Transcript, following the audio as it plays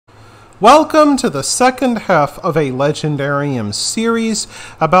Welcome to the second half of a Legendarium series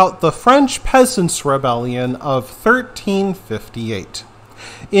about the French Peasants' Rebellion of 1358.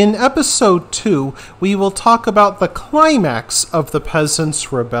 In episode 2, we will talk about the climax of the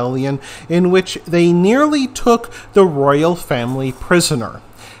Peasants' Rebellion, in which they nearly took the royal family prisoner.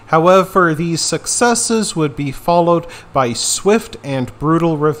 However, these successes would be followed by swift and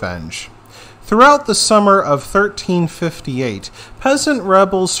brutal revenge. Throughout the summer of 1358, peasant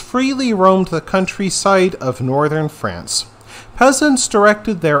rebels freely roamed the countryside of northern France. Peasants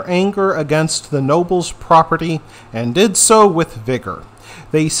directed their anger against the nobles' property and did so with vigor.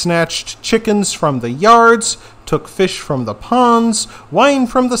 They snatched chickens from the yards, took fish from the ponds, wine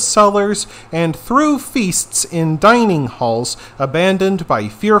from the cellars, and threw feasts in dining halls abandoned by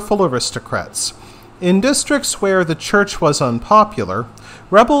fearful aristocrats. In districts where the church was unpopular,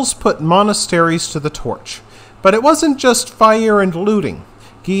 rebels put monasteries to the torch. But it wasn't just fire and looting.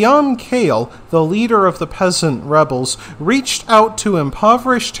 Guillaume Cale, the leader of the peasant rebels, reached out to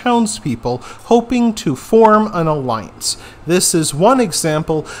impoverished townspeople, hoping to form an alliance. This is one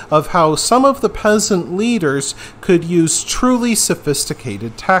example of how some of the peasant leaders could use truly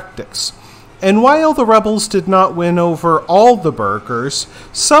sophisticated tactics. And while the rebels did not win over all the burghers,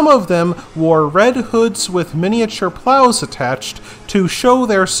 some of them wore red hoods with miniature plows attached to show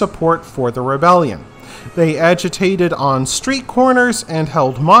their support for the rebellion. They agitated on street corners and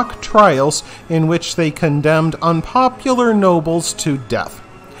held mock trials in which they condemned unpopular nobles to death.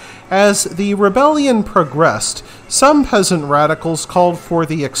 As the rebellion progressed, some peasant radicals called for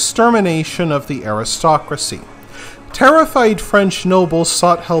the extermination of the aristocracy. Terrified French nobles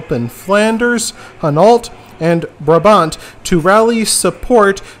sought help in Flanders, Hainault, and Brabant to rally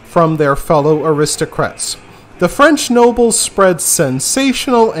support from their fellow aristocrats. The French nobles spread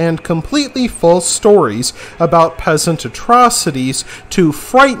sensational and completely false stories about peasant atrocities to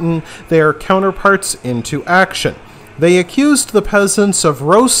frighten their counterparts into action. They accused the peasants of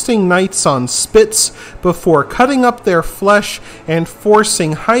roasting knights on spits before cutting up their flesh and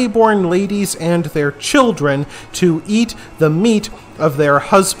forcing highborn ladies and their children to eat the meat of their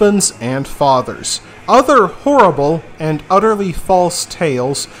husbands and fathers. Other horrible and utterly false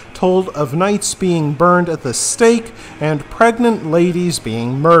tales told of knights being burned at the stake and pregnant ladies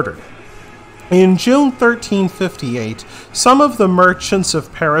being murdered. In June 1358, some of the merchants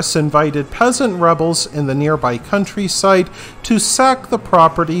of Paris invited peasant rebels in the nearby countryside to sack the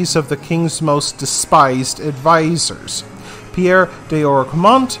properties of the king's most despised advisors, Pierre de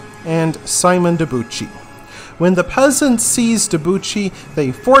Orgemont and Simon de Bucci. When the peasants seized de Bucci,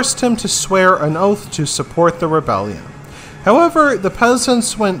 they forced him to swear an oath to support the rebellion. However, the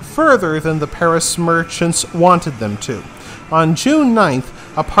peasants went further than the Paris merchants wanted them to. On June 9th,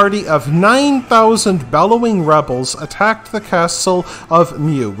 a party of 9,000 bellowing rebels attacked the castle of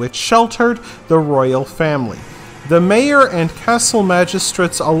Meaux, which sheltered the royal family. The mayor and castle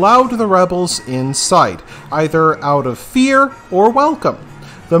magistrates allowed the rebels inside, either out of fear or welcome.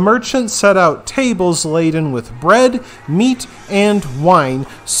 The merchants set out tables laden with bread, meat, and wine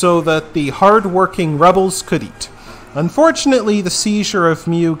so that the hard-working rebels could eat. Unfortunately, the seizure of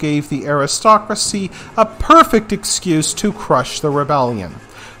Meaux gave the aristocracy a perfect excuse to crush the rebellion.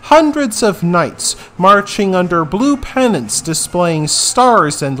 Hundreds of knights, marching under blue pennants displaying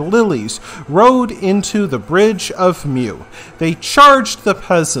stars and lilies, rode into the bridge of Meaux. They charged the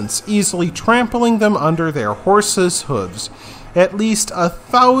peasants, easily trampling them under their horses' hooves. At least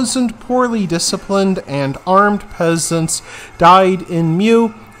 1,000 poorly disciplined and armed peasants died in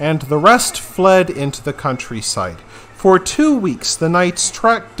Meaux, and the rest fled into the countryside. For 2 weeks, the knights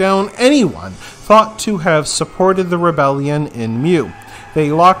tracked down anyone thought to have supported the rebellion in Meaux.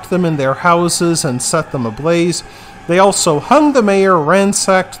 They locked them in their houses and set them ablaze. They also hung the mayor,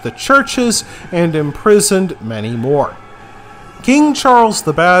 ransacked the churches, and imprisoned many more. King Charles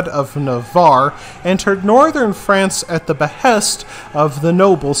the Bad of Navarre entered northern France at the behest of the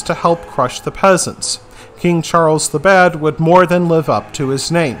nobles to help crush the peasants. King Charles the Bad would more than live up to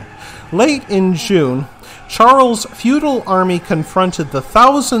his name. Late in June, Charles' feudal army confronted the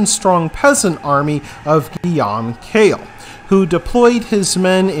 1,000-strong peasant army of Guillaume Cale, who deployed his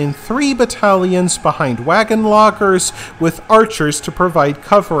men in 3 battalions behind wagon loggers with archers to provide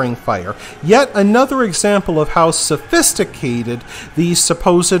covering fire. Yet another example of how sophisticated these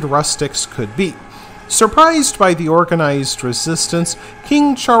supposed rustics could be. Surprised by the organized resistance,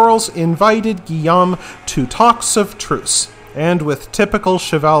 King Charles invited Guillaume to talks of truce. And with typical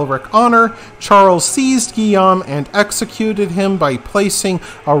chivalric honor, Charles seized Guillaume and executed him by placing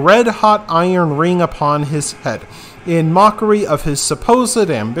a red-hot iron ring upon his head, in mockery of his supposed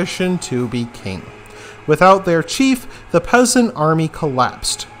ambition to be king. Without their chief, the peasant army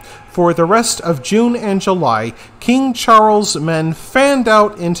collapsed. For the rest of June and July, King Charles' men fanned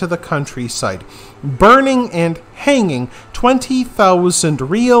out into the countryside, burning and hanging 20,000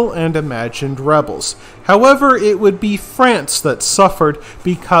 real and imagined rebels. However, it would be France that suffered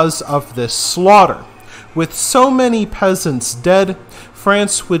because of this slaughter. With so many peasants dead,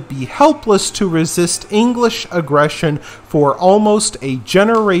 France would be helpless to resist English aggression for almost a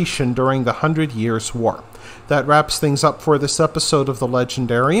generation during the 100 Years' War. That wraps things up for this episode of the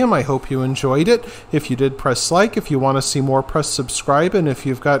Legendarium. I hope you enjoyed it. If you did, press like. If you want to see more, press subscribe. And if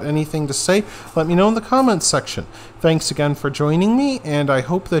you've got anything to say, let me know in the comments section. Thanks again for joining me, and I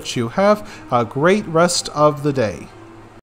hope that you have a great rest of the day.